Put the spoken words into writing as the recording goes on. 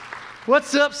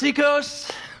What's up,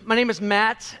 Seacoast? My name is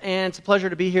Matt, and it's a pleasure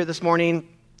to be here this morning,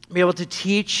 be able to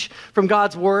teach from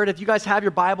God's Word. If you guys have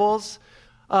your Bibles,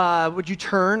 would you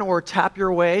turn or tap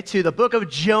your way to the book of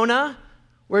Jonah?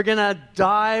 We're going to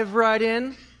dive right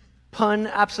in. Pun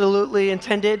absolutely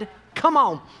intended. Come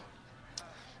on.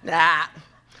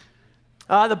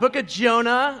 The book of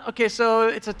Jonah. Okay, so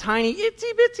it's a tiny,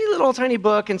 itsy-bitsy little tiny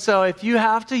book, and so if you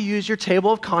have to use your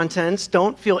table of contents,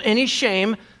 don't feel any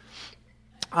shame.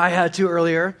 I had to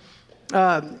earlier.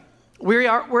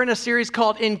 We're in a series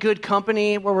called In Good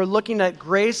Company, where we're looking at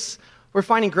grace. We're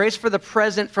finding grace for the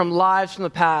present from lives from the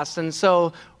past. And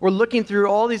so we're looking through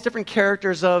all these different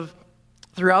characters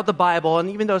throughout the Bible. And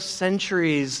even though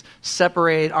centuries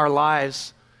separate our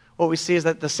lives, what we see is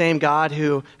that the same God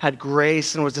who had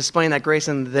grace and was displaying that grace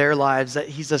in their lives, that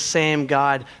he's the same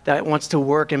God that wants to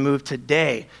work and move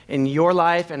today in your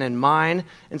life and in mine.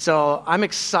 And so I'm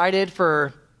excited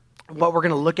for what we're going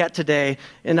to look at today.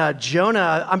 In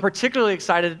Jonah, I'm particularly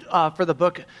excited for the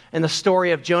book and the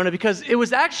story of Jonah, because it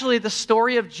was actually the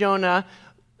story of Jonah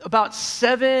about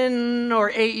 7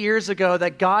 or 8 years ago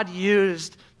that God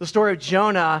used the story of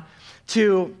Jonah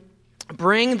to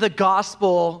bring the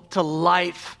gospel to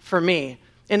life for me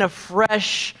in a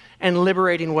fresh and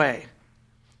liberating way.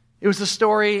 It was the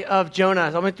story of Jonah.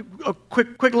 I'm going to do a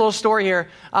quick little story here.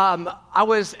 I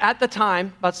was, at the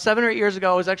time, about 7 or 8 years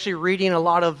ago, I was actually reading a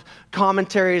lot of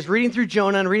commentaries, reading through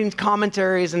Jonah and reading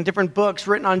commentaries and different books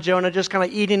written on Jonah, just kind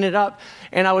of eating it up.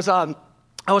 And I was on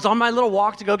my little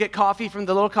walk to go get coffee from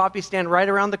the little coffee stand right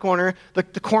around the corner, the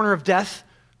corner of death,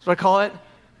 is what I call it.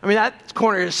 I mean, that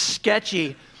corner is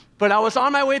sketchy. But I was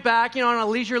on my way back, on a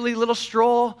leisurely little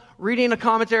stroll, reading a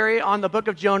commentary on the book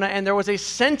of Jonah, and there was a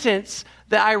sentence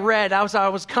that I read. I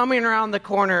was coming around the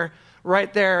corner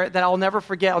right there that I'll never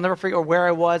forget. I'll never forget where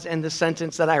I was and the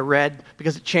sentence that I read,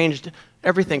 because it changed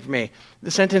everything for me.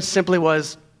 The sentence simply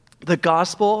was, "The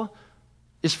gospel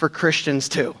is for Christians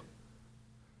too."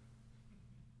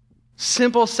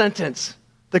 Simple sentence.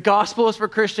 The gospel is for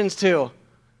Christians too.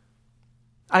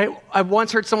 I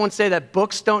once heard someone say that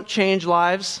books don't change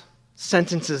lives,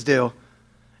 sentences do.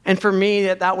 And for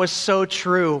me, that was so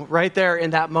true right there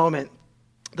in that moment.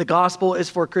 The gospel is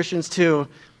for Christians too.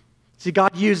 See,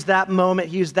 God used that moment,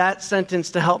 he used that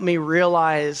sentence to help me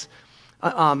realize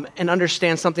and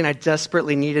understand something I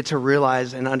desperately needed to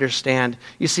realize and understand.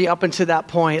 You see, up until that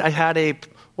point, I had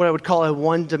what I would call a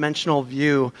one-dimensional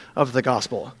view of the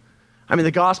gospel. I mean,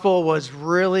 the gospel was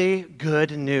really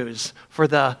good news for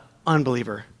the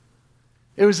unbeliever.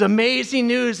 It was amazing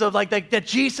news of that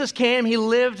Jesus came, he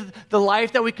lived the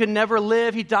life that we could never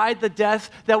live, he died the death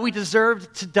that we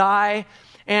deserved to die,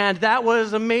 and that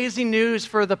was amazing news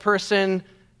for the person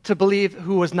to believe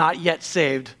who was not yet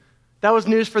saved. That was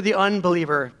news for the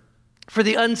unbeliever, for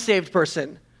the unsaved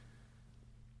person.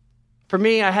 For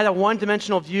me, I had a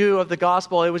one-dimensional view of the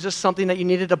gospel. It was just something that you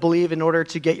needed to believe in order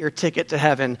to get your ticket to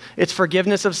heaven. It's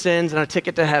forgiveness of sins and a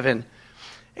ticket to heaven.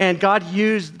 And God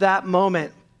used that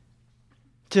moment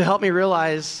to help me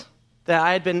realize that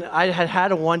I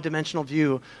had a one-dimensional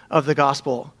view of the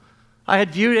gospel. I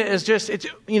had viewed it as just,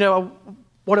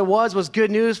 what it was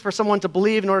good news for someone to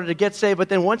believe in order to get saved, but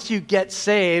then once you get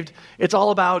saved, it's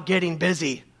all about getting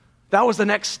busy. That was the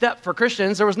next step for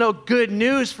Christians. There was no good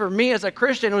news for me as a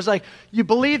Christian. It was like, you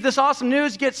believe this awesome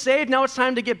news, get saved, now it's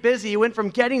time to get busy. You went from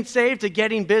getting saved to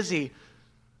getting busy.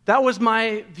 That was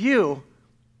my view.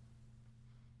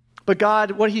 But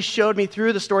God, what he showed me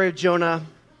through the story of Jonah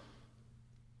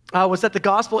was that the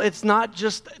gospel, it's not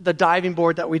just the diving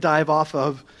board that we dive off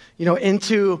of,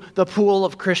 into the pool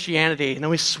of Christianity, and then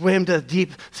we swim to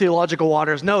deep theological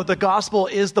waters. No, the gospel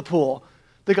is the pool.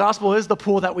 The gospel is the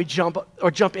pool that we jump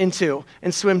into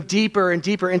and swim deeper and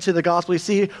deeper into the gospel. You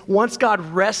see, once God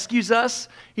rescues us,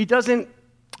 he doesn't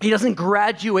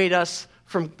graduate us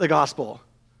from the gospel.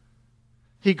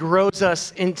 He grows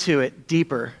us into it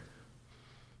deeper.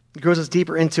 He grows us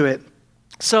deeper into it.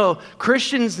 So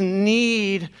Christians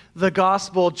need the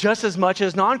gospel just as much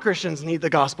as non-Christians need the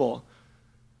gospel.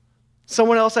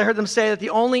 Someone else, I heard them say that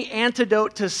the only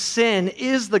antidote to sin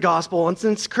is the gospel. And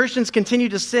since Christians continue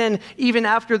to sin even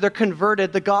after they're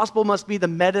converted, the gospel must be the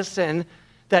medicine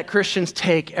that Christians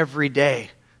take every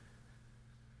day.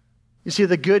 You see,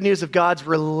 the good news of God's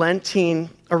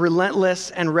relentless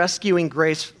and rescuing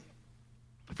grace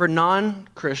for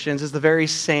non-Christians is the very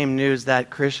same news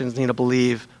that Christians need to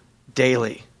believe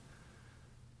daily.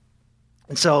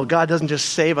 And so God doesn't just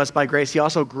save us by grace, he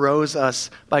also grows us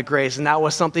by grace. And that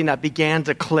was something that began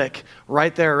to click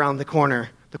right there around the corner.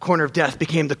 The corner of death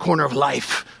became the corner of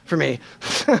life for me.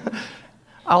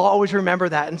 I'll always remember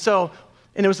that.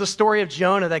 And it was the story of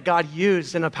Jonah that God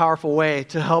used in a powerful way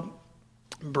to help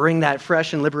bring that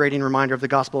fresh and liberating reminder of the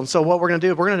gospel. And so what we're going to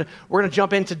do, we're going to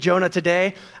jump into Jonah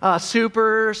today.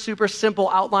 Super simple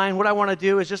outline. What I want to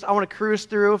do is I want to cruise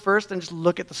through first and just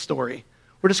look at the story.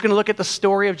 We're just going to look at the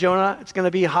story of Jonah. It's going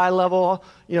to be high level,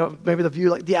 maybe the view,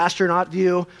 like the astronaut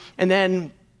view. And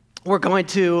then what I want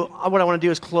to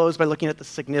do is close by looking at the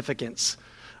significance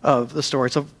of the story.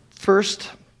 So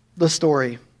first, the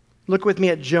story. Look with me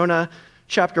at Jonah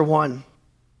chapter 1.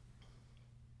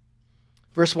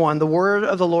 Verse 1, the word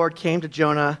of the Lord came to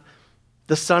Jonah,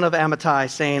 the son of Amittai,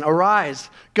 saying, "Arise,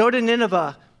 go to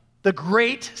Nineveh, the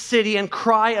great city, and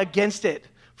cry against it,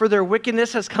 for their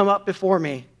wickedness has come up before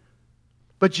me."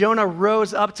 But Jonah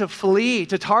rose up to flee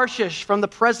to Tarshish from the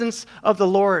presence of the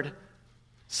Lord.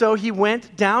 So he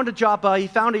went down to Joppa. He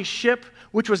found a ship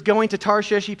which was going to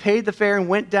Tarshish. He paid the fare and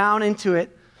went down into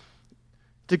it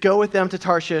to go with them to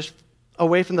Tarshish,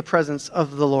 away from the presence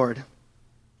of the Lord.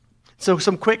 So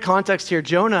some quick context here.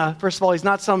 Jonah, first of all, he's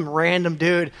not some random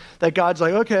dude that God's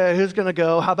like, okay, who's going to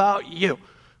go? How about you?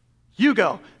 You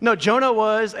go. No, Jonah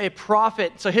was a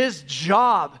prophet. So his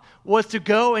job was to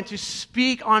go and to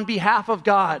speak on behalf of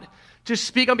God. To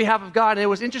speak on behalf of God. And it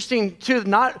was interesting, too,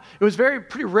 it was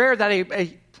pretty rare that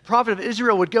a prophet of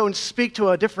Israel would go and speak to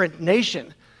a different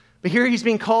nation. But here he's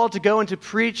being called to go and to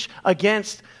preach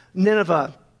against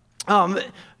Nineveh.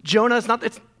 Jonah's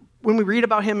when we read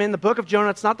about him in the book of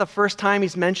Jonah, it's not the first time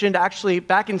he's mentioned. Actually,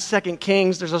 back in 2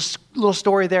 Kings, there's a little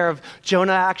story there of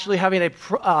Jonah actually having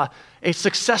a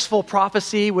successful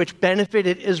prophecy which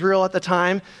benefited Israel at the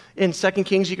time. In 2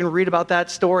 Kings, you can read about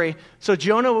that story. So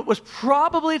Jonah was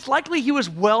it's likely he was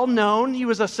well known. He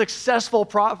was a successful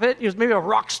prophet. He was maybe a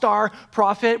rock star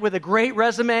prophet with a great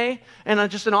resume and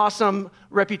just an awesome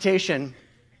reputation.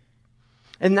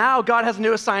 And now God has a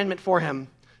new assignment for him.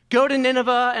 Go to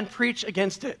Nineveh and preach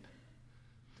against it.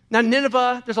 Now,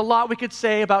 Nineveh, there's a lot we could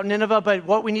say about Nineveh, but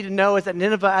what we need to know is that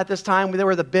Nineveh at this time, they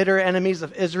were the bitter enemies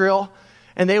of Israel,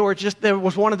 and there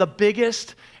was one of the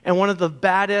biggest and one of the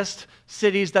baddest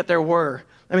cities that there were.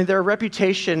 I mean, their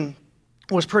reputation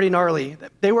was pretty gnarly.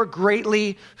 They were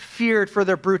greatly feared for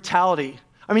their brutality.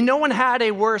 I mean, no one had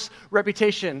a worse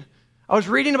reputation. I was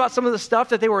reading about some of the stuff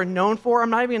that they were known for. I'm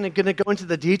not even going to go into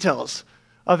the details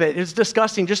of it. It's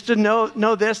disgusting. Just to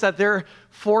know this, that their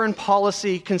foreign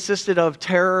policy consisted of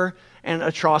terror and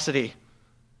atrocity.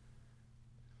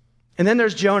 And then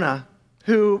there's Jonah,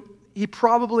 who he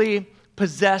probably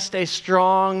possessed a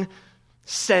strong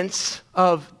sense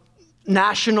of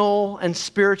national and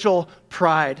spiritual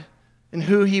pride in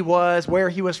who he was, where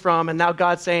he was from, and now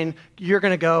God's saying, you're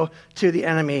going to go to the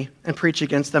enemy and preach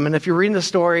against them. And if you're reading the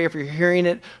story, if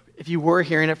you were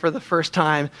hearing it for the first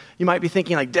time, you might be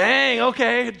thinking like, dang,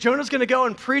 okay, Jonah's going to go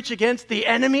and preach against the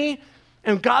enemy,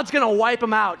 and God's going to wipe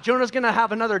him out. Jonah's going to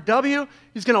have another W.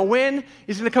 He's going to win.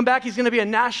 He's going to come back. He's going to be a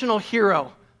national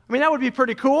hero. I mean, that would be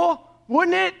pretty cool,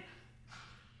 wouldn't it?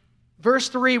 Verse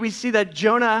 3, we see that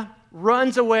Jonah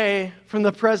runs away from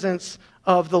the presence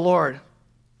of the Lord.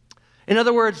 In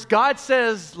other words, God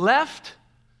says left,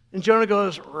 and Jonah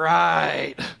goes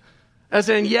right. As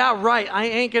in, yeah, right, I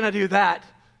ain't going to do that.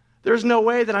 There's no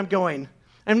way that I'm going.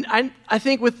 And I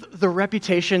think with the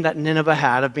reputation that Nineveh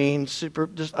had of being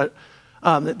the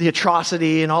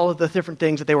atrocity and all of the different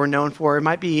things that they were known for, it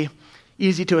might be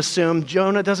easy to assume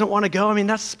Jonah doesn't want to go. I mean,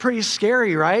 that's pretty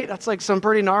scary, right? That's like some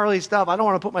pretty gnarly stuff. I don't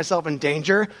want to put myself in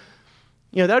danger.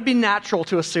 That would be natural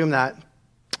to assume that.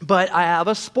 But I have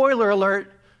a spoiler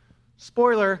alert.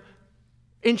 Spoiler.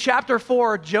 In chapter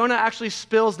 4, Jonah actually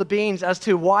spills the beans as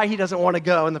to why he doesn't want to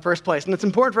go in the first place. And it's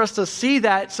important for us to see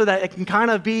that so that it can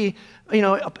kind of be,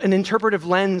 an interpretive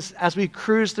lens as we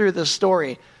cruise through this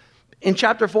story. In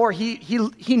chapter 4,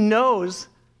 he knows,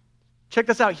 check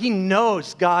this out, he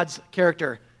knows God's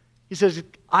character. He says,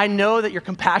 I know that you're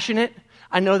compassionate.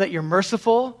 I know that you're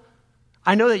merciful.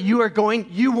 I know that you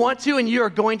want to, and you are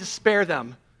going to spare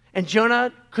them. And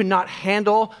Jonah could not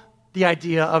handle the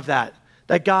idea of that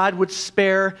God would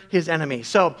spare his enemy.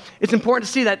 So it's important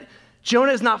to see that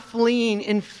Jonah is not fleeing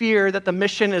in fear that the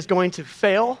mission is going to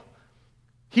fail.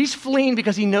 He's fleeing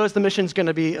because he knows the mission is going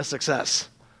to be a success.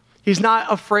 He's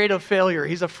not afraid of failure.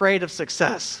 He's afraid of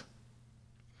success.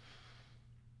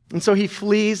 And so he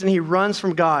flees and he runs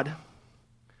from God.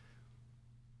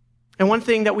 And one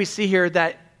thing that we see here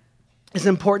that is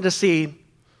important to see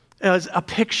is a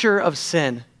picture of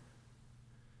sin.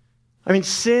 I mean,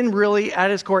 sin really, at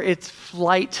its core, it's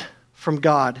flight from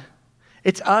God.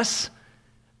 It's us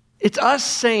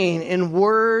saying in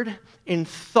word, in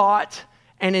thought,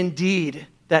 and in deed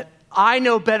that I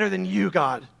know better than you,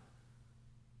 God.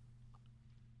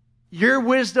 Your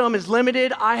wisdom is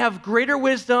limited. I have greater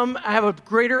wisdom. I have a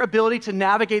greater ability to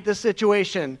navigate this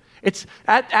situation. It's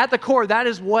at the core, that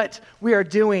is what we are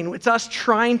doing. It's us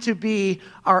trying to be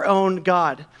our own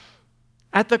God.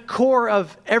 At the core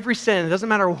of every sin, it doesn't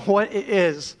matter what it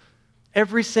is,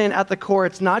 every sin at the core,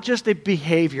 it's not just a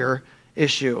behavior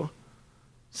issue.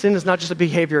 Sin is not just a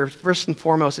behavior. First and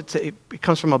foremost, it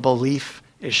comes from a belief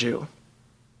issue.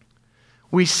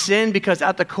 We sin because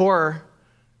at the core,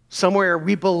 somewhere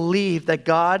we believe that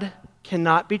God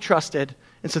cannot be trusted,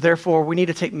 and so therefore we need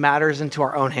to take matters into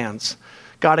our own hands.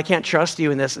 God, I can't trust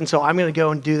you in this, and so I'm going to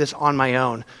go and do this on my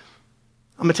own.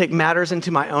 I'm going to take matters into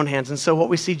my own hands. And so what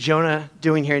we see Jonah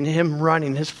doing here and him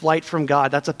running, his flight from God,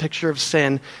 that's a picture of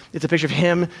sin. It's a picture of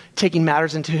him taking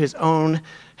matters into his own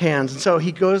hands. And so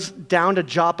he goes down to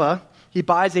Joppa. He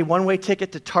buys a one-way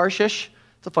ticket to Tarshish.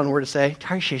 It's a fun word to say,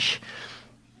 Tarshish.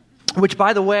 Which,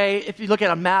 by the way, if you look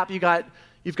at a map, you've got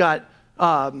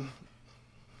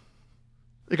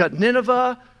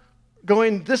Nineveh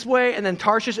going this way, and then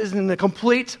Tarshish is in the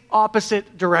complete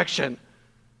opposite direction.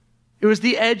 It was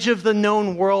the edge of the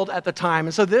known world at the time.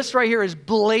 And so this right here is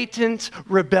blatant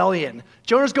rebellion.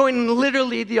 Jonah's going in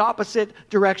literally the opposite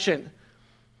direction.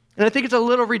 And I think it's a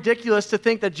little ridiculous to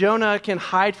think that Jonah can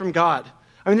hide from God.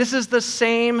 I mean, this is the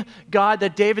same God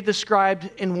that David described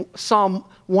in Psalm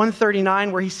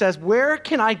 139, where he says, "Where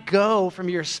can I go from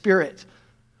your spirit?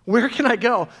 Where can I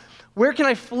go? Where can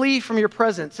I flee from your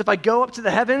presence? If I go up to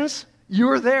the heavens, you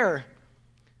are there.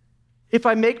 If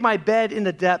I make my bed in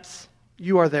the depths,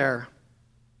 you are there."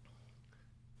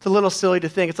 It's a little silly to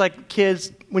think. It's like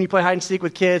kids, when you play hide and seek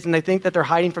with kids and they think that they're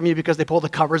hiding from you because they pull the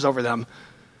covers over them.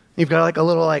 You've got like a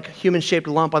little like human-shaped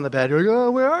lump on the bed. You're like,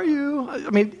 "Oh, where are you?" I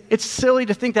mean, it's silly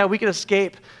to think that we could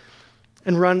escape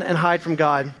and run and hide from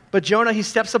God. But Jonah, he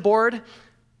steps aboard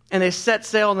and they set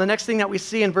sail. And the next thing that we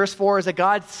see in verse 4 is that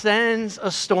God sends a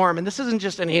storm. And this isn't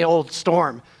just any old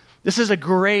storm. This is a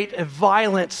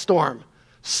violent storm.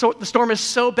 So the storm is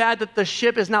so bad that the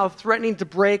ship is now threatening to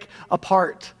break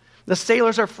apart. The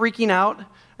sailors are freaking out,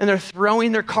 and they're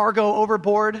throwing their cargo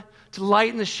overboard to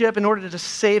lighten the ship in order to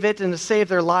save it and to save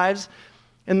their lives.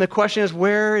 And the question is,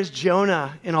 where is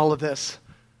Jonah in all of this?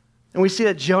 And we see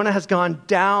that Jonah has gone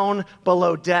down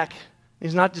below deck.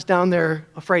 He's not just down there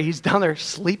afraid. He's down there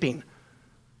sleeping.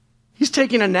 He's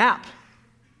taking a nap.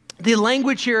 The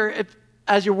language here,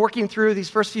 as you're working through these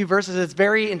first few verses, it's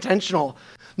very intentional.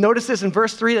 Notice this in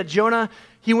verse 3 that Jonah,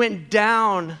 he went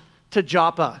down to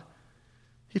Joppa.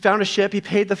 He found a ship, he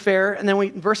paid the fare, and then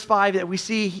in verse 5 that we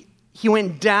see he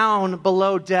went down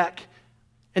below deck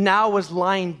and now was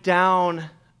lying down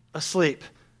asleep.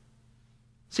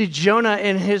 See, Jonah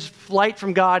in his flight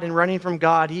from God and running from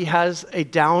God, he has a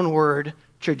downward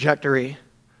trajectory.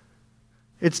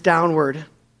 It's downward.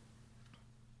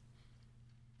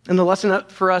 And the lesson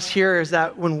for us here is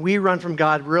that when we run from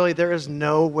God, really there is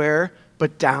nowhere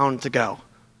but down to go.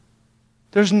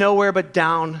 There's nowhere but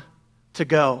down to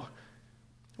go.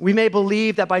 We may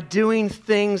believe that by doing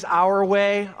things our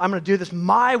way, I'm going to do this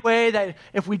my way, that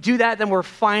if we do that, then we're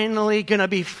finally going to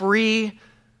be free.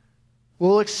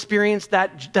 We'll experience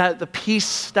that the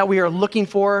peace that we are looking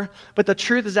for. But the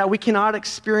truth is that we cannot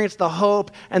experience the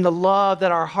hope and the love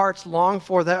that our hearts long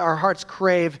for, that our hearts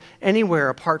crave anywhere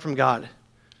apart from God.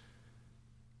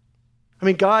 I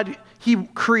mean, God, He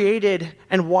created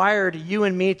and wired you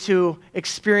and me to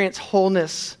experience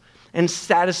wholeness and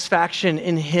satisfaction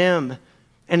in Him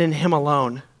and in Him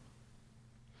alone.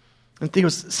 I think it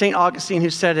was St. Augustine who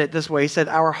said it this way. He said,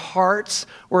 "Our hearts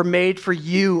were made for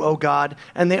you, O God,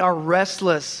 and they are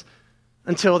restless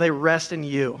until they rest in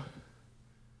you."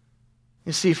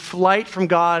 You see, flight from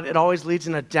God, it always leads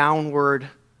in a downward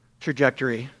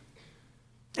trajectory.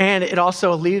 And it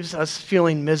also leaves us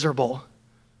feeling miserable.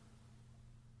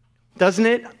 Doesn't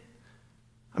it?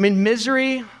 I mean,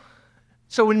 misery.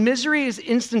 So when misery is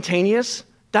instantaneous,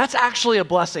 that's actually a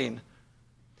blessing.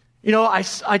 You know, I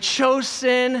chose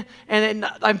sin, and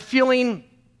I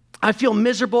feel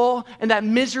miserable, and that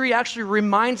misery actually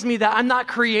reminds me that I'm not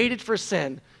created for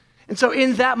sin. And so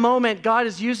in that moment, God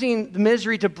is using the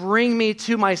misery to bring me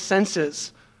to my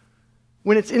senses.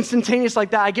 When it's instantaneous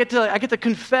like that, I get to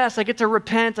confess, I get to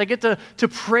repent, I get to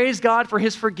praise God for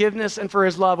His forgiveness and for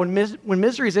His love. When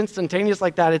misery is instantaneous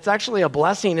like that, it's actually a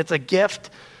blessing, it's a gift.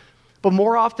 But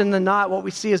more often than not, what we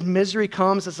see is misery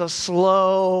comes as a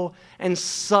slow and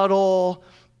subtle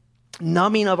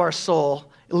numbing of our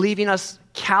soul, leaving us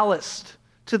calloused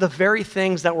to the very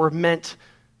things that were meant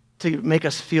to make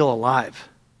us feel alive.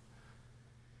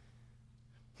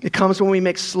 It comes when we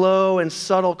make slow and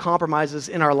subtle compromises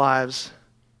in our lives.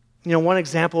 You know, one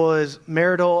example is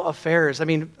marital affairs. I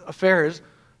mean, affairs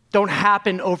don't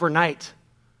happen overnight.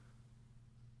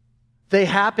 They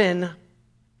happen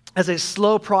as a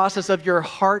slow process of your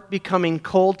heart becoming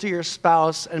cold to your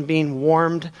spouse and being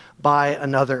warmed by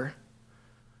another.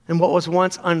 And what was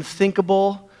once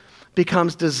unthinkable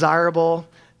becomes desirable,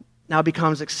 now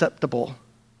becomes acceptable.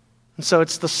 And so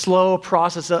it's the slow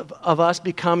process of us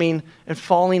becoming and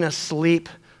falling asleep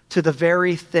to the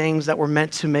very things that were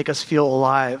meant to make us feel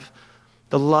alive.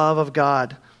 The love of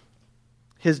God,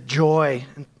 his joy,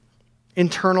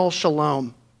 internal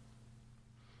shalom.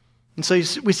 And so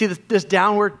we see this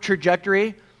downward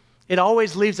trajectory. It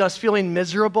always leaves us feeling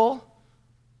miserable,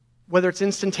 whether it's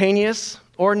instantaneous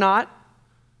or not.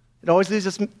 It always leaves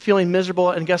us feeling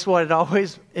miserable, and guess what?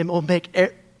 It will make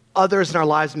others in our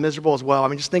lives miserable as well. I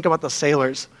mean, just think about the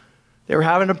sailors. They were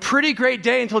having a pretty great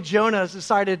day until Jonah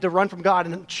decided to run from God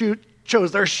and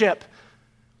chose their ship.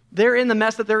 They're in the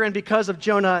mess that they're in because of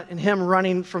Jonah and him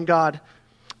running from God.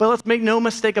 But let's make no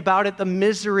mistake about it, the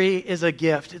misery is a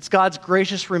gift. It's God's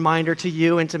gracious reminder to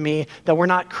you and to me that we're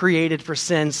not created for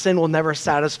sin. Sin will never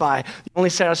satisfy. The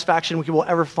only satisfaction we will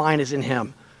ever find is in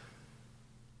him.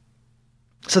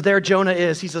 So there Jonah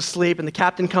is, he's asleep, and the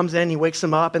captain comes in, he wakes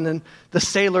him up, and then the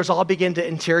sailors all begin to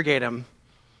interrogate him.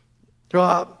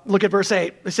 Look at verse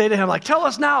 8. They say to him, tell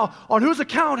us now, on whose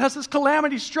account has this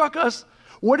calamity struck us?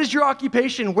 What is your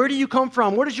occupation? Where do you come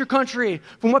from? What is your country?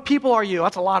 From what people are you?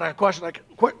 That's a lot of questions.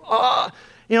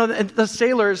 And the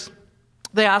sailors,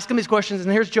 they ask him these questions,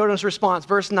 and here's Jonah's response.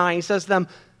 Verse 9, he says to them,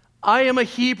 I am a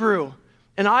Hebrew,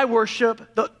 and I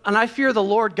and I fear the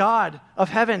Lord God of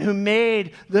heaven who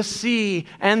made the sea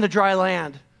and the dry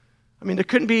land. I mean, there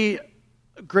couldn't be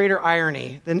greater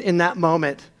irony than in that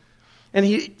moment. And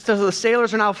he says the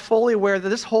sailors are now fully aware that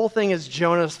this whole thing is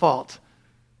Jonah's fault.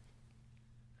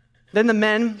 Then the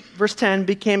men, verse 10,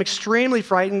 became extremely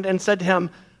frightened and said to him,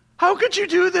 how could you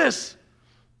do this?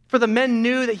 For the men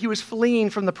knew that he was fleeing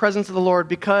from the presence of the Lord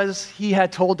because he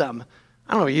had told them.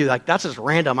 I don't know you, that's just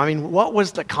random. I mean, what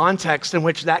was the context in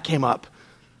which that came up?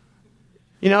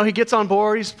 He gets on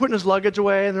board, he's putting his luggage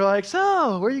away, and they're like,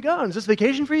 so, where are you going? Is this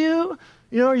vacation for you?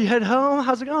 Are you heading home?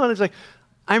 How's it going? He's like,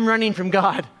 I'm running from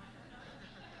God.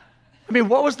 I mean,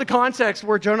 what was the context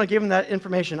where Jonah gave him that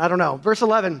information? I don't know. Verse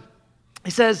 11,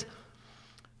 he says,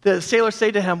 the sailors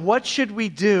say to him, what should we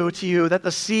do to you that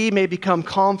the sea may become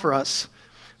calm for us?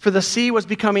 For the sea was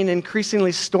becoming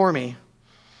increasingly stormy.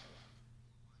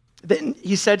 Then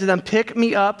he said to them, pick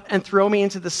me up and throw me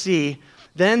into the sea.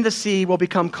 Then the sea will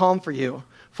become calm for you.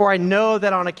 For I know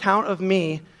that on account of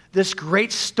me, this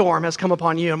great storm has come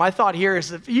upon you. And my thought here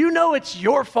is, if you know it's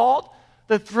your fault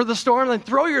for the storm, then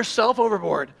throw yourself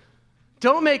overboard.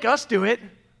 Don't make us do it.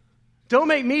 Don't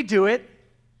make me do it.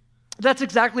 That's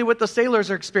exactly what the sailors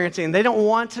are experiencing. They don't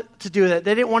want to do that.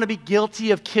 They didn't want to be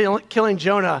guilty of killing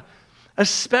Jonah,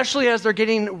 especially as they're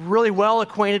getting really well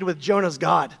acquainted with Jonah's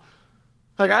God.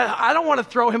 I don't want to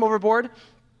throw him overboard.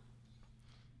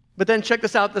 But then check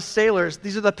this out, the sailors,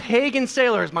 these are the pagan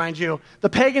sailors, mind you. The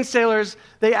pagan sailors,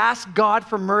 they ask God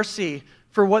for mercy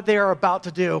for what they are about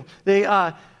to do.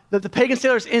 The pagan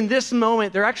sailors in this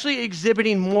moment, they're actually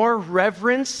exhibiting more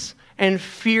reverence and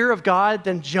fear of God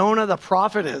than Jonah the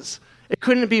prophet is. It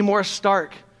couldn't be more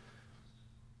stark.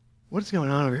 What is going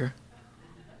on over here?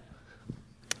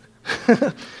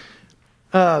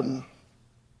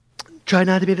 Try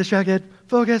not to be distracted.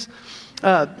 Focus.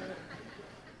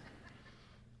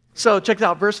 So check it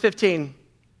out, verse 15.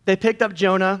 They picked up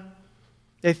Jonah,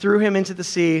 they threw him into the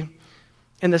sea,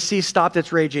 and the sea stopped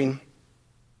its raging.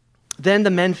 Then the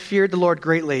men feared the Lord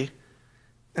greatly,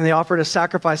 and they offered a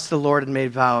sacrifice to the Lord and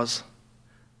made vows.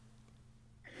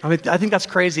 I think that's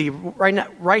crazy.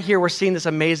 Right here, we're seeing this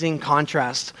amazing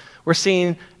contrast. We're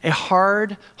seeing a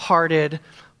hard-hearted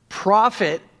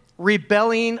prophet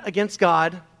rebelling against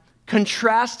God,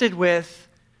 contrasted with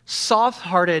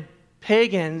soft-hearted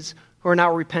pagans who are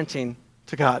now repenting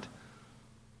to God.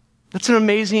 That's an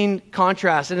amazing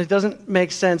contrast, and it doesn't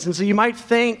make sense. And so you might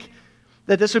think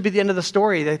that this would be the end of the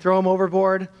story. They throw him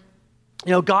overboard.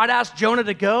 God asked Jonah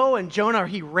to go, and Jonah,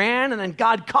 he ran, and then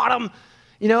God caught him,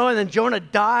 and then Jonah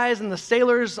dies, and the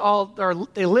sailors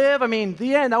they live. I mean,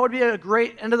 the end, that would be a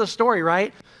great end of the story,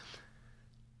 right?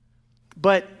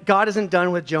 But God isn't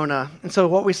done with Jonah. And so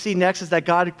what we see next is that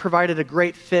God provided a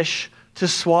great fish to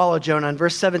swallow Jonah. In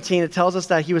verse 17, it tells us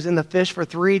that he was in the fish for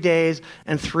 3 days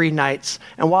and 3 nights.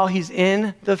 And while he's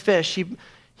in the fish,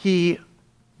 he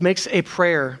makes a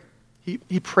prayer.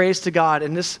 He prays to God.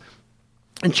 And this,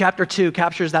 in chapter 2,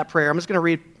 captures that prayer. I'm just going to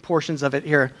read portions of it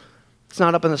here. It's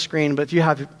not up on the screen, but if you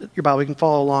have your Bible, you can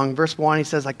follow along. Verse 1, he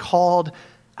says, I called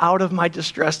out of my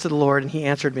distress to the Lord, and he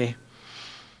answered me.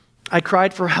 I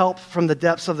cried for help from the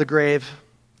depths of the grave.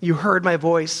 You heard my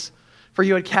voice. For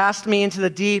you had cast me into the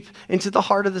deep, into the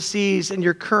heart of the seas, and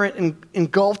your current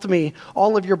engulfed me.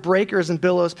 All of your breakers and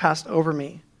billows passed over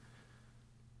me.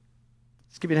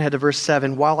 Skipping ahead to verse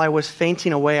 7. While I was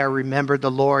fainting away, I remembered the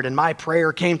Lord, and my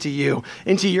prayer came to you,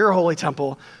 into your holy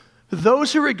temple.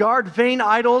 Those who regard vain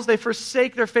idols, they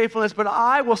forsake their faithfulness, but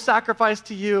I will sacrifice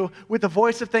to you with the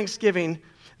voice of thanksgiving.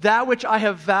 That which I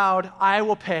have vowed, I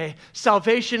will pay.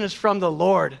 Salvation is from the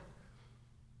Lord.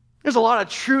 There's a lot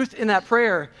of truth in that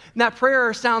prayer. And that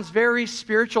prayer sounds very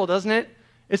spiritual, doesn't it?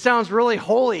 It sounds really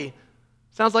holy. It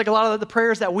sounds like a lot of the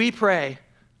prayers that we pray.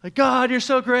 Like, God, you're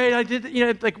so great. I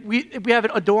did, like we have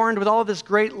it adorned with all of this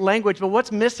great language. But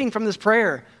what's missing from this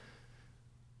prayer?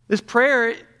 This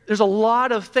prayer, there's a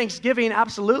lot of thanksgiving,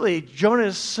 absolutely. Jonah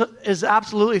is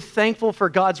absolutely thankful for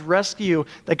God's rescue,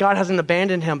 that God hasn't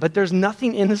abandoned him. But there's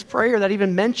nothing in this prayer that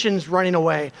even mentions running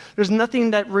away. There's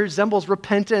nothing that resembles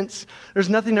repentance. There's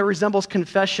nothing that resembles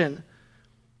confession.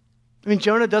 I mean,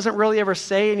 Jonah doesn't really ever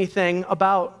say anything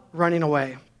about running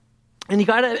away. And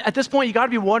at this point, you got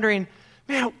to be wondering,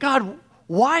 man, God,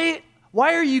 why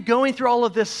are you going through all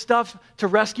of this stuff to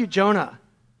rescue Jonah?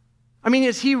 I mean,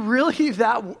 is he worth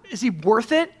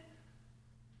it?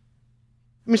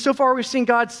 I mean, so far we've seen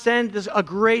God send a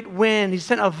great wind. He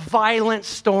sent a violent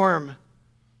storm.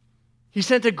 He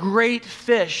sent a great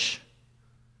fish.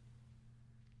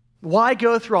 Why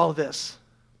go through all of this?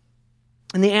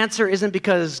 And the answer isn't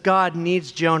because God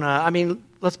needs Jonah. I mean,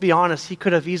 let's be honest, he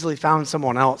could have easily found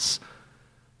someone else.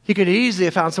 He could easily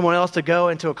have found someone else to go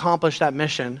and to accomplish that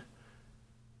mission.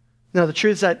 No, the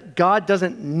truth is that God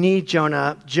doesn't need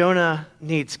Jonah. Jonah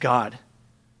needs God.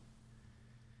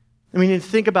 I mean,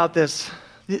 think about this.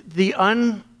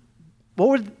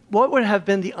 What would have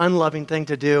been the unloving thing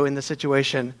to do in this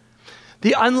situation?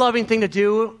 The unloving thing to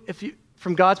do,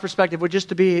 from God's perspective, would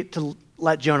just be to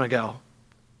let Jonah go.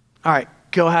 All right,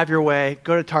 go have your way.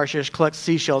 Go to Tarshish, collect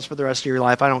seashells for the rest of your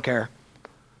life. I don't care.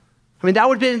 I mean, that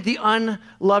would have been the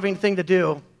unloving thing to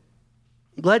do.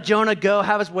 Let Jonah go,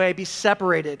 have his way, be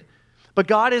separated. But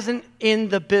God isn't in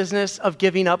the business of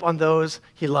giving up on those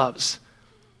he loves.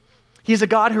 He's a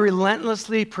God who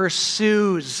relentlessly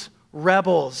pursues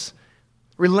rebels,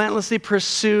 relentlessly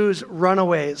pursues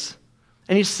runaways.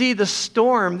 And you see the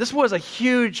storm, this was a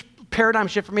huge paradigm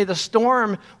shift for me. The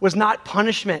storm was not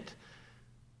punishment.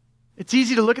 It's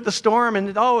easy to look at the storm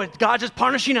and, God's just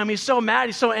punishing him. He's so mad.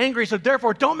 He's so angry. So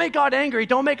therefore, don't make God angry.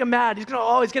 Don't make him mad. He's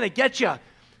going to get you.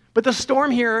 But the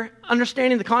storm here,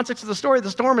 understanding the context of the story,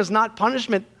 the storm is not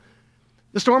punishment.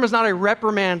 The storm is not a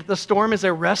reprimand. The storm is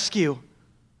a rescue.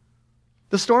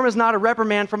 The storm is not a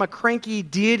reprimand from a cranky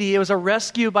deity. It was a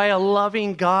rescue by a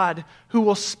loving God who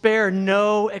will spare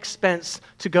no expense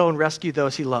to go and rescue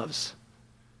those he loves.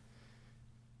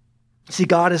 See,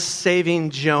 God is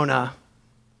saving Jonah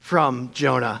from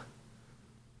Jonah.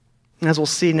 And as we'll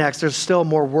see next, there's still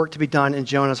more work to be done in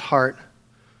Jonah's heart.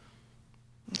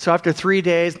 So after 3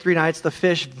 days, 3 nights, the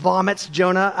fish vomits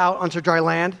Jonah out onto dry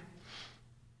land.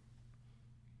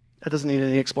 That doesn't need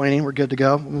any explaining. We're good to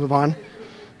go. We'll move on.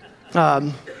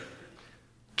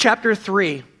 Chapter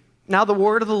 3. Now the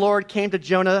word of the Lord came to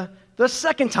Jonah the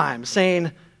second time,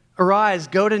 saying, Arise,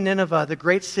 go to Nineveh, the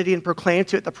great city, and proclaim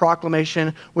to it the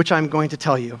proclamation which I'm going to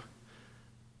tell you.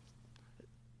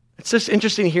 It's just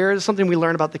interesting here. It's something we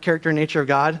learn about the character and nature of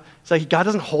God. It's like God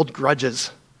doesn't hold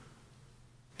grudges.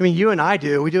 I mean, you and I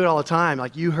do. We do it all the time.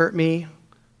 Like, you hurt me.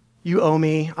 You owe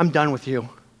me. I'm done with you.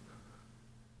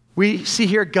 We see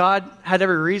here God had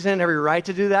every reason, every right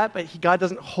to do that, but God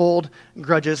doesn't hold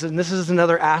grudges. And this is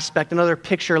another aspect, another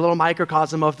picture, a little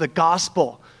microcosm of the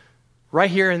gospel right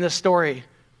here in this story.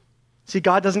 See,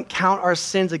 God doesn't count our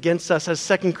sins against us, as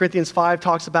 2 Corinthians 5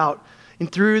 talks about.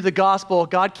 And through the gospel,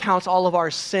 God counts all of our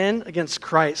sin against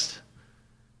Christ.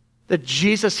 That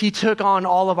Jesus, he took on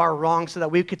all of our wrongs so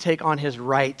that we could take on his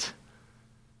right.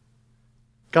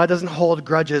 God doesn't hold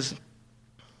grudges.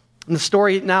 And the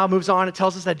story now moves on. It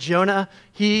tells us that Jonah,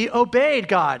 he obeyed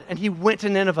God and he went to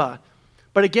Nineveh.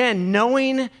 But again,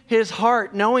 knowing his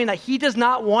heart, knowing that he does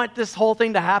not want this whole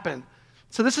thing to happen.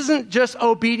 So this isn't just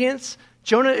obedience.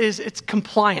 Jonah it's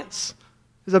compliance,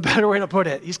 is a better way to put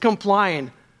it. He's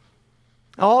complying.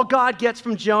 All God gets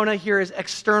from Jonah here is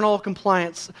external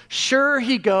compliance. Sure,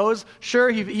 he goes. Sure,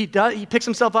 he picks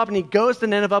himself up and he goes to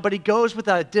Nineveh, but he goes with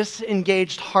a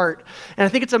disengaged heart. And I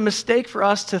think it's a mistake for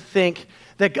us to think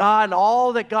that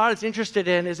all that God is interested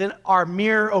in is in our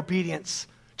mere obedience.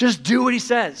 Just do what he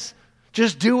says.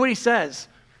 Just do what he says.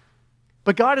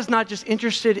 But God is not just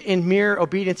interested in mere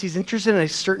obedience. He's interested in a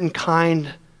certain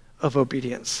kind of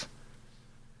obedience.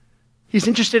 He's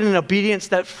interested in obedience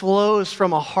that flows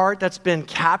from a heart that's been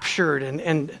captured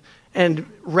and and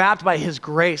wrapped by his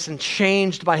grace and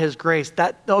changed by his grace.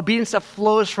 That the obedience that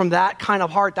flows from that kind of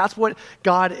heart, that's what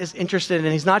God is interested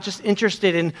in. He's not just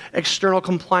interested in external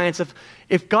compliance.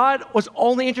 If God was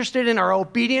only interested in our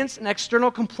obedience and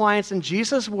external compliance, then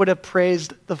Jesus would have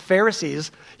praised the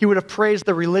Pharisees. He would have praised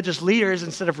the religious leaders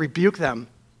instead of rebuked them.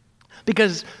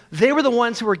 Because they were the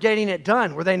ones who were getting it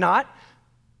done, were they not?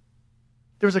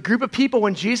 There was a group of people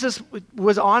when Jesus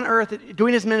was on earth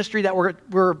doing his ministry that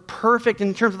were perfect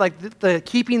in terms of like the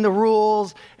keeping the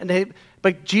rules,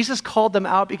 but Jesus called them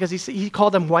out because he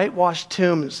called them whitewashed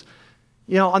tombs.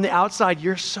 You know, on the outside,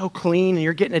 you're so clean and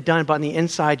you're getting it done, but on the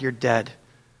inside, you're dead.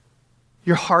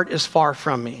 Your heart is far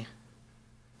from me.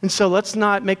 And so let's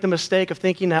not make the mistake of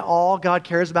thinking that all God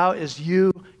cares about is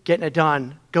you getting it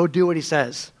done. Go do what he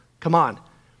says. Come on.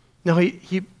 No,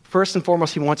 he first and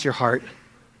foremost, he wants your heart.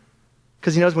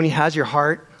 Because he knows when he has your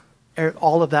heart,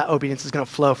 all of that obedience is going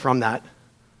to flow from that.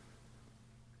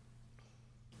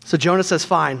 So Jonah says,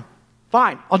 fine,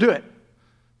 I'll do it.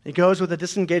 He goes with a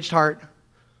disengaged heart.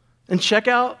 And check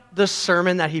out the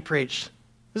sermon that he preached.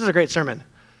 This is a great sermon.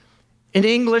 In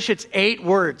English, it's 8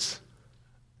 words.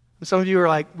 And some of you are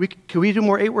like, can we do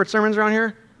more 8-word sermons around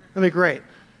here? That'd be great.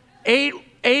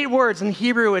 8 words. In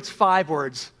Hebrew, it's 5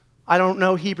 words. I don't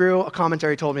know Hebrew. A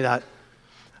commentary told me that.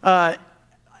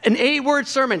 An 8-word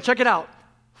sermon. Check it out.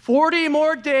 40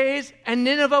 more days and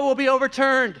Nineveh will be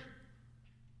overturned.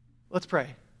 Let's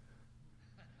pray.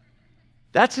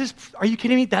 Are you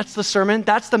kidding me? That's the sermon.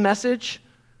 That's the message.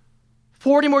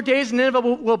 40 more days and Nineveh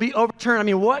will be overturned. I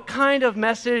mean, what kind of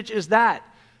message is that?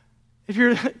 If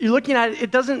you're looking at it,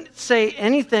 it doesn't say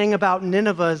anything about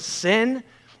Nineveh's sin.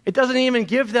 It doesn't even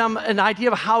give them an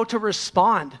idea of how to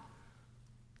respond.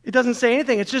 It doesn't say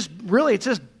anything. It's just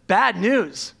bad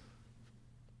news.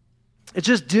 It's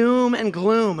just doom and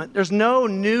gloom. There's no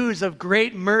news of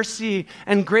great mercy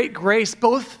and great grace,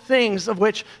 both things of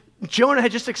which Jonah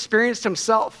had just experienced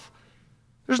himself.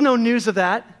 There's no news of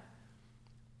that.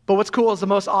 But what's cool is the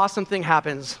most awesome thing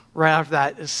happens right after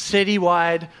that is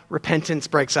citywide repentance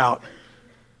breaks out.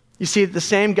 You see, the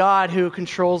same God who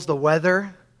controls the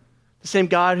weather, the same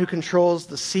God who controls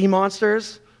the sea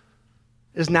monsters,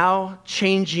 is now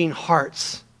changing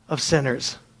hearts of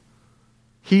sinners.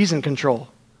 He's in control.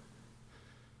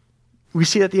 We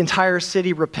see that the entire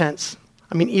city repents.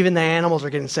 I mean, even the animals are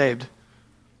getting saved.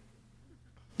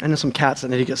 I know some cats that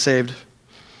need to get saved.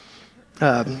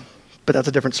 But that's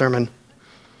a different sermon.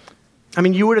 I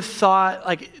mean, you would have thought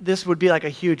like this would be like a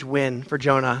huge win for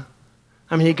Jonah.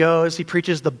 I mean, he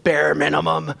preaches the bare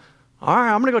minimum. All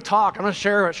right, I'm going to go talk. I'm going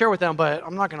to share with them, but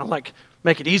I'm not going to like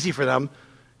make it easy for them.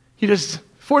 He just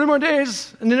 40 more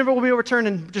days, and Nineveh will be overturned,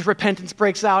 and just repentance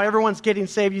breaks out. Everyone's getting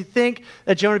saved. You'd think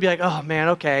that Jonah would be like, oh, man,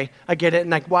 okay, I get it. And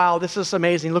like, wow, this is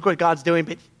amazing. Look what God's doing.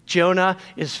 But Jonah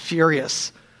is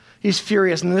furious. He's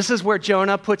furious. And this is where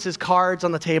Jonah puts his cards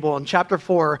on the table. In chapter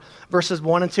 4, verses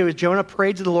 1 and 2, Jonah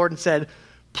prayed to the Lord and said,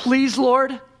 please,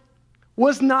 Lord,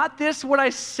 was not this what I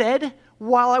said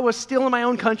while I was still in my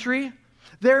own country?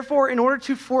 Therefore, in order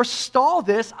to forestall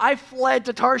this, I fled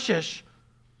to Tarshish.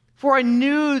 For I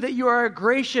knew that you are a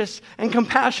gracious and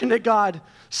compassionate God,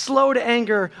 slow to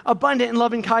anger, abundant in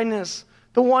loving kindness,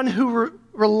 the one who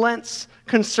relents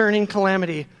concerning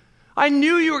calamity. I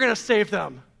knew you were going to save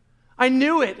them. I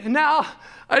knew it. And now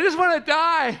I just want to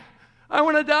die. I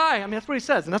want to die. I mean, that's what he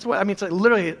says. And that's what, I mean, it's like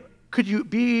literally, could it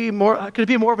be more of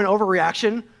an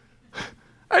overreaction?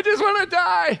 I just want to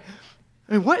die.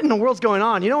 I mean, what in the world's going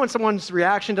on? You know when someone's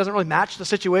reaction doesn't really match the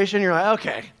situation, you're like,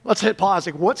 okay, let's hit pause.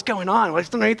 Like, what's going on?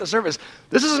 What's underneath the surface?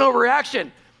 This is an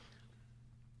overreaction.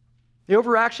 The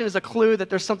overreaction is a clue that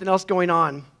there's something else going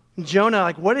on. Jonah,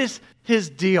 like, what is his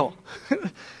deal?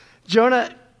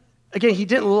 Jonah, again, he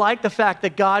didn't like the fact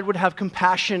that God would have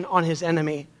compassion on his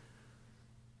enemy.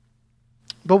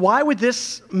 But why would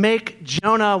this make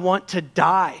Jonah want to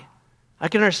die? I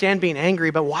can understand being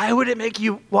angry, but why would it make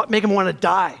him want to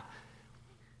die?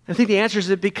 I think the answer is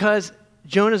that because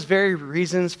Jonah's very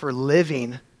reasons for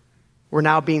living were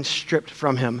now being stripped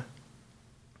from him.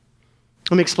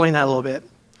 Let me explain that a little bit.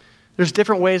 There's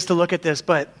different ways to look at this,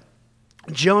 but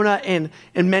Jonah in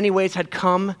many ways had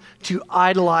come to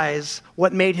idolize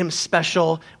what made him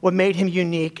special, what made him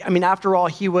unique. I mean, after all,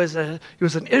 he was an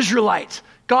Israelite,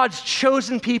 God's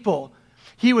chosen people.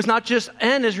 He was not just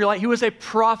an Israelite, he was a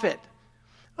prophet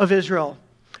of Israel.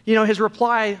 You know, his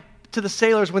reply to the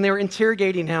sailors when they were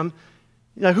interrogating him,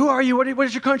 you know, who are you? What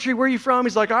is your country? Where are you from?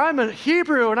 He's like, I'm a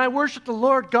Hebrew and I worship the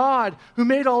Lord God who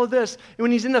made all of this. And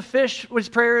when he's in the fish, his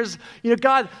prayer is, you know,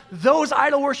 God, those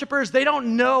idol worshipers, they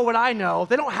don't know what I know.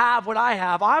 They don't have what I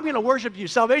have. I'm going to worship you.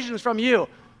 Salvation is from you.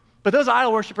 But those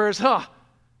idol worshipers,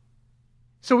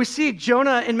 So we see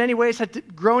Jonah in many ways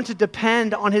had grown to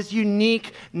depend on his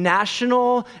unique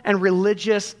national and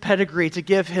religious pedigree to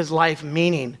give his life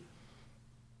meaning.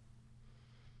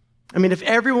 I mean, if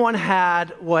everyone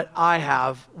had what I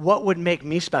have, what would make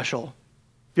me special?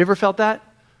 Have you ever felt that?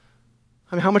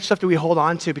 I mean, how much stuff do we hold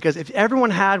on to? Because if everyone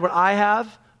had what I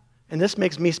have, and this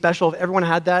makes me special, if everyone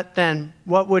had that, then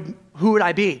who would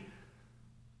I be?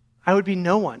 I would be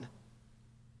no one.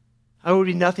 I would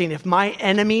be nothing. If my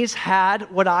enemies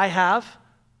had what I have,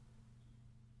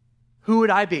 who would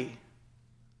I be?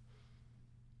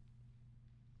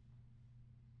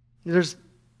 There's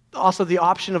also the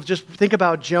option of just think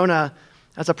about Jonah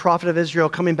as a prophet of Israel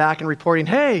coming back and reporting,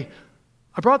 hey,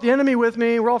 I brought the enemy with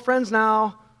me. We're all friends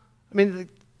now. I mean,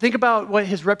 think about what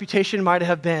his reputation might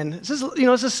have been. This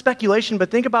is speculation, but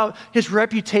think about his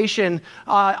reputation.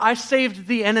 I saved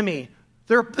the enemy.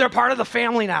 They're part of the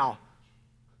family now.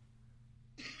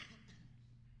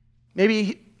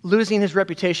 Maybe losing his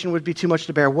reputation would be too much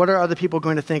to bear. What are other people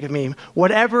going to think of me?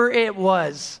 Whatever it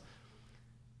was,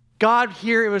 God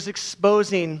here was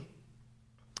exposing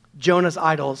Jonah's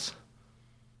idols.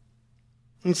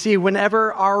 And see,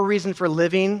 whenever our reason for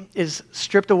living is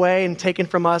stripped away and taken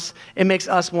from us, it makes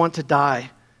us want to die.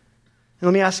 And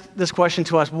let me ask this question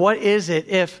to us. What is it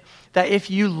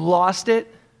if you lost it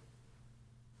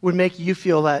would make you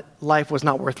feel that life was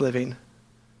not worth living?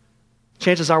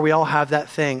 Chances are we all have that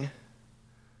thing.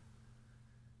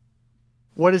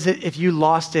 What is it if you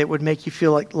lost it would make you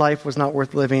feel like life was not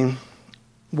worth living?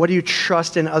 What do you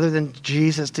trust in other than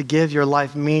Jesus to give your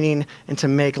life meaning and to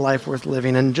make life worth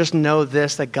living? And just know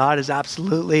this, that God is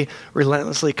absolutely,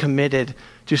 relentlessly committed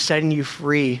to setting you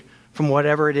free from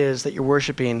whatever it is that you're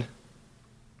worshiping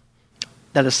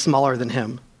that is smaller than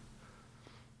him.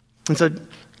 And so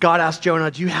God asked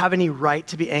Jonah, do you have any right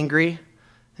to be angry?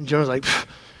 And Jonah's like, pfft.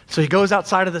 So he goes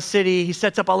outside of the city. He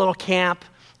sets up a little camp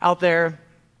out there.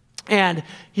 And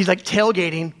he's like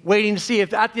tailgating, waiting to see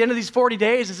if at the end of these 40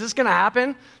 days, is this going to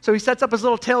happen? So he sets up his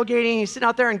little tailgating. He's sitting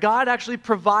out there, and God actually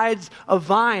provides a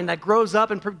vine that grows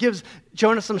up and gives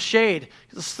Jonah some shade.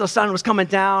 The sun was coming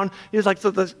down. He was like,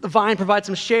 so the vine provides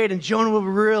some shade, and Jonah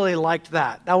really liked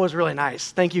that. That was really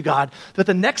nice. Thank you, God. But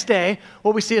the next day,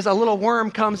 what we see is a little worm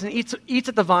comes and eats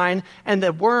at the vine, and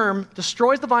the worm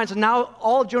destroys the vine. So now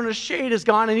all of Jonah's shade is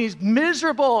gone, and he's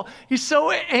miserable. He's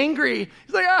so angry.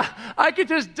 He's like, I could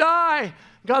just die.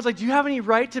 God's like, do you have any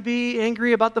right to be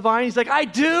angry about the vine? He's like, I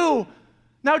do.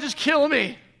 Now just kill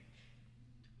me.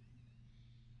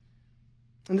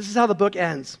 And this is how the book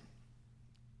ends,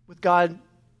 with God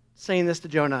saying this to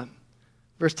Jonah.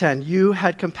 Verse 10, you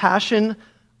had compassion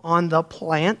on the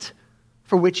plant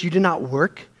for which you did not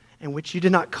work and which you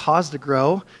did not cause to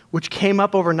grow, which came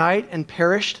up overnight and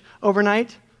perished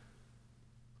overnight.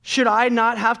 Should I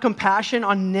not have compassion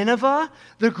on Nineveh,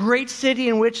 the great city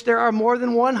in which there are more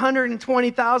than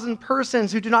 120,000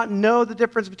 persons who do not know the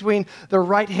difference between their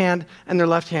right hand and their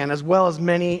left hand, as well as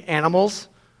many animals?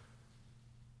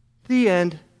 The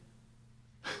end.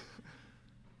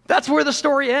 That's where the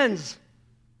story ends,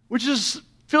 which just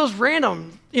feels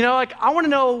random. I want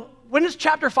to know, when does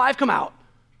chapter 5 come out?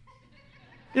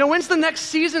 When's the next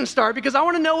season start? Because I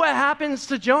want to know what happens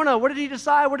to Jonah. What did he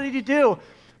decide? What did he do?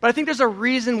 But I think there's a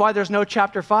reason why there's no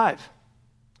chapter 5.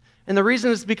 And the reason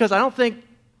is because I don't think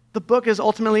the book is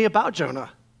ultimately about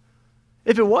Jonah.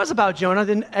 If it was about Jonah,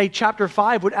 then a chapter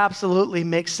 5 would absolutely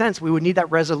make sense. We would need that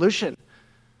resolution.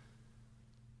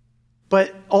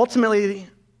 But ultimately,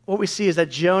 what we see is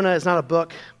that Jonah is not a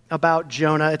book about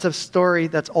Jonah. It's a story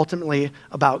that's ultimately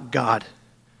about God.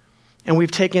 And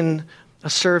we've taken a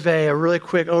survey, a really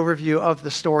quick overview of the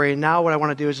story. Now what I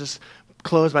want to do is just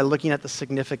close by looking at the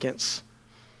significance.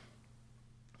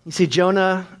 You see,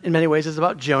 Jonah, in many ways, is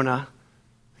about Jonah,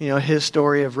 his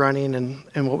story of running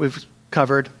and what we've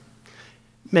covered. In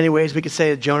many ways, we could say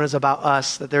that Jonah is about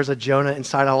us, that there's a Jonah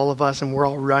inside all of us, and we're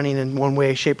all running in one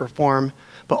way, shape, or form.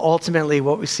 But ultimately,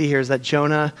 what we see here is that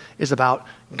Jonah is about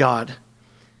God.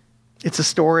 It's a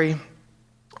story,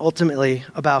 ultimately,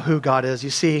 about who God is.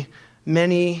 You see,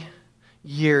 many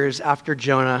years after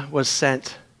Jonah was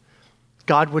sent,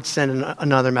 God would send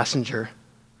another messenger.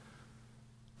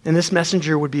 And this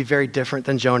messenger would be very different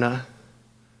than Jonah.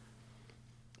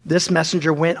 This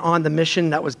messenger went on the mission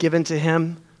that was given to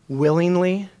him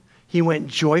willingly. He went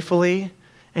joyfully,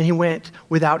 and he went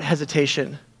without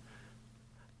hesitation.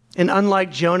 And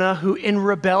unlike Jonah, who in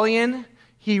rebellion,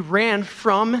 he ran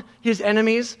from his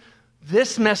enemies,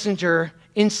 this messenger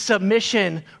in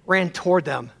submission ran toward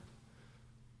them.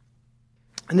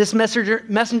 And this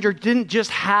messenger didn't just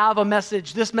have a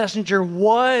message. This messenger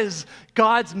was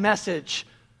God's message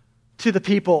to the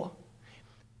people.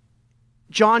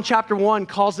 John chapter 1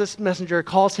 calls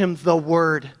him the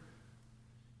Word.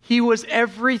 He was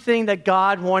everything that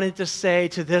God wanted to say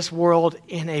to this world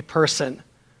in a person.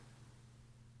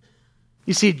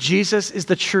 You see, Jesus is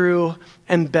the true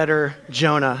and better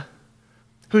Jonah,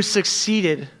 who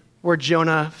succeeded where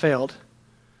Jonah failed.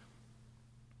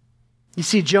 You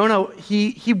see, Jonah,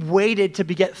 he waited to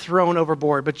get thrown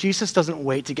overboard, but Jesus doesn't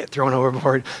wait to get thrown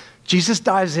overboard. Jesus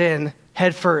dives in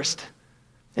head first,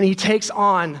 and he takes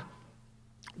on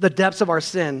the depths of our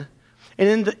sin.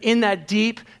 And in that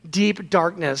deep, deep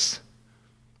darkness,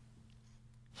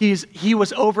 he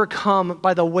was overcome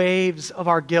by the waves of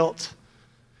our guilt.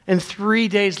 And 3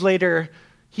 days later,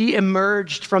 he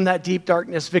emerged from that deep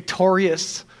darkness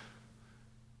victorious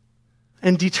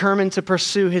and determined to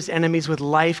pursue his enemies with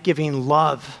life-giving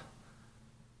love.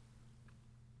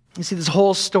 You see, this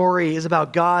whole story is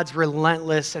about God's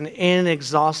relentless and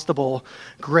inexhaustible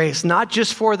grace, not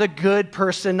just for the good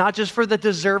person, not just for the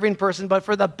deserving person, but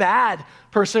for the bad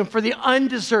person, for the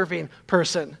undeserving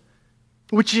person,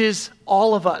 which is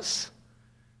all of us.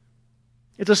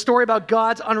 It's a story about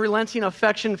God's unrelenting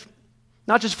affection,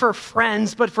 not just for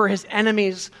friends, but for his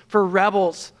enemies, for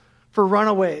rebels, for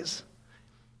runaways.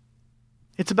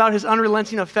 It's about his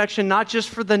unrelenting affection, not just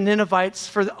for the Ninevites,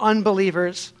 for the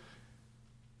unbelievers,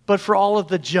 but for all of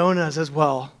the Jonahs as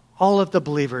well, all of the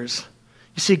believers.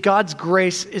 You see, God's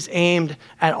grace is aimed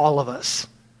at all of us.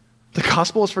 The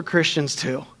gospel is for Christians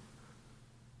too.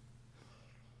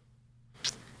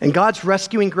 And God's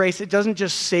rescuing grace, it doesn't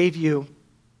just save you.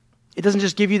 It doesn't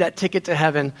just give you that ticket to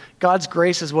heaven. God's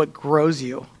grace is what grows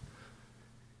you.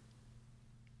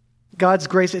 God's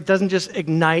grace, it doesn't just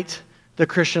ignite the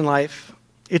Christian life.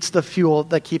 It's the fuel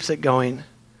that keeps it going.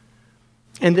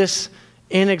 And this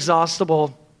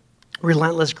inexhaustible,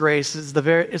 relentless grace is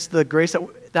it's the grace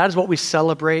that is what we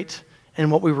celebrate and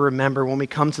what we remember when we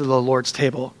come to the Lord's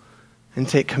table and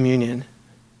take communion.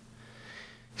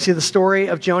 See, the story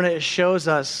of Jonah, it shows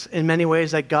us in many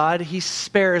ways that God, he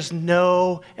spares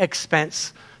no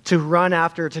expense to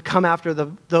come after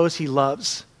those he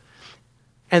loves.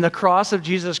 And the cross of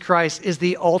Jesus Christ is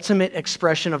the ultimate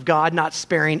expression of God not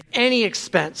sparing any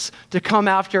expense to come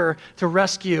after, to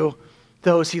rescue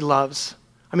those he loves.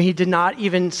 I mean, he did not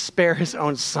even spare his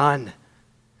own son.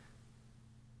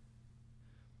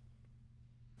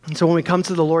 And so when we come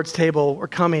to the Lord's table, we're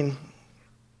coming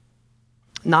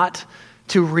not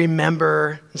to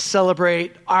remember and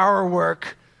celebrate our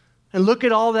work and look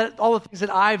at all the things that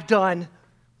I've done,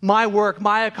 my work,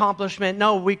 my accomplishment.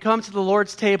 No, we come to the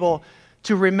Lord's table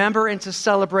to remember and to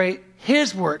celebrate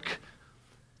his work,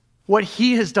 what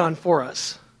he has done for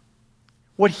us,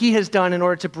 what he has done in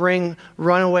order to bring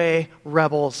runaway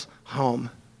rebels home.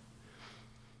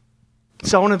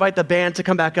 So I want to invite the band to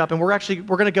come back up, and we're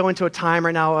going to go into a time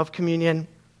right now of communion.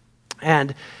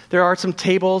 And there are some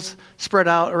tables spread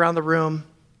out around the room.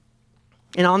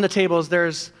 And on the tables,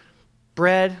 there's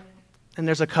bread and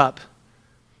there's a cup.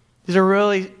 These are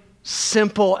really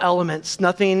simple elements.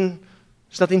 There's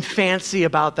nothing fancy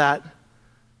about that.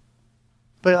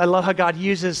 But I love how God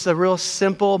uses the real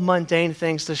simple, mundane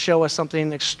things to show us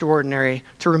something extraordinary,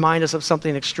 to remind us of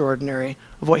something extraordinary,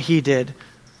 of what he did.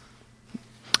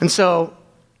 And so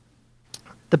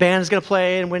the band is going to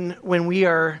play, and when we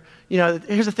are,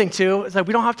 here's the thing too, it's like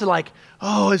we don't have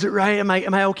to is it right? Am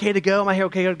I okay to go? Am I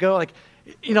okay to go?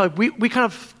 We kind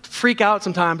of freak out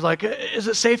sometimes, is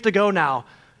it safe to go now?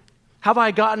 Have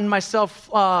I gotten myself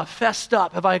fessed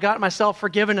up? Have I gotten myself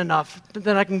forgiven enough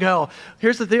that I can go?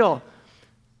 Here's the deal.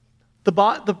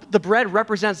 The bread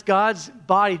represents God's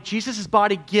body, Jesus'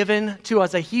 body given to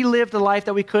us. That he lived the life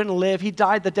that we couldn't live. He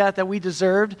died the death that we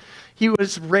deserved. He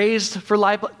was raised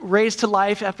to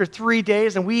life after 3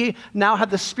 days, and we now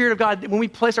have the Spirit of God. When we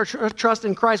place our trust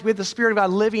in Christ, we have the Spirit of God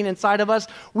living inside of us.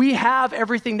 We have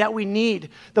everything that we need.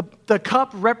 The cup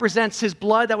represents his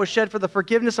blood that was shed for the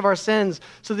forgiveness of our sins.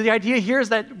 So the idea here is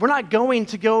that we're not going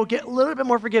to go get a little bit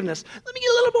more forgiveness. Let me get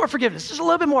a little more forgiveness, just a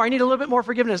little bit more. I need a little bit more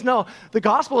forgiveness. No, the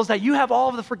gospel is that you have all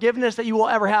of the forgiveness that you will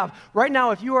ever have. Right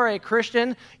now, if you are a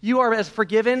Christian, you are as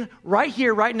forgiven right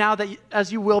here, right now,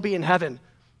 as you will be in heaven.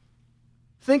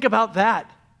 Think about that.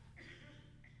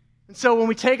 And so when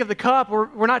we take of the cup,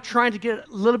 we're not trying to get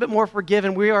a little bit more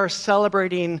forgiven. We are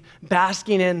celebrating,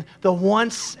 basking in the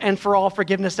once and for all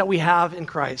forgiveness that we have in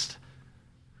Christ.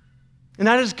 And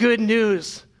that is good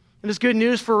news. It is good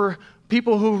news for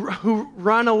people who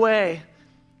run away.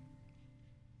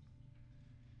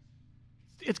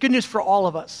 It's good news for all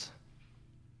of us.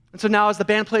 And so now as the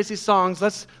band plays these songs,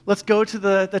 let's go to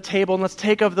the table and let's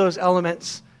take of those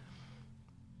elements.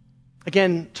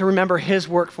 Again, to remember his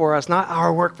work for us, not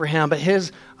our work for him, but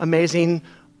his amazing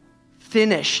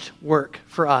finished work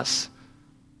for us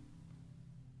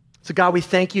So God, we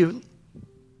thank you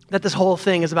that this whole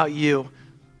thing is about you.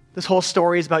 This whole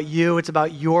story is about you. It's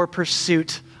about your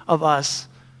pursuit of us.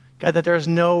 God, that there's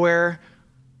nowhere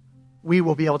we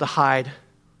will be able to hide.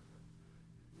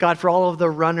 God, for all of the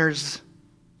runners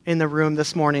in the room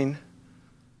this morning,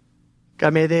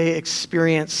 God, may they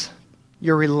experience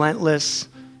your relentless,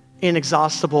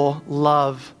 inexhaustible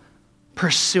love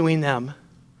pursuing them,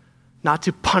 not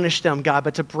to punish them, God,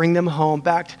 but to bring them home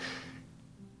back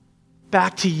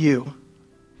to you,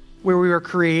 where we were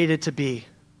created to be.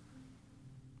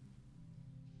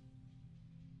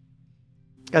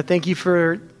 God, thank you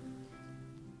for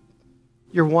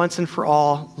your once and for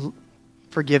all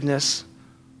forgiveness,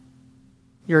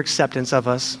 your acceptance of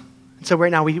us. And so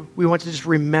right now we want to just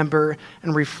remember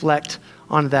and reflect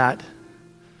on that.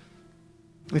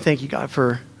 We thank you, God,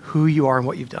 for who you are and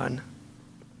what you've done.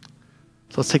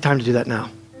 So let's take time to do that now.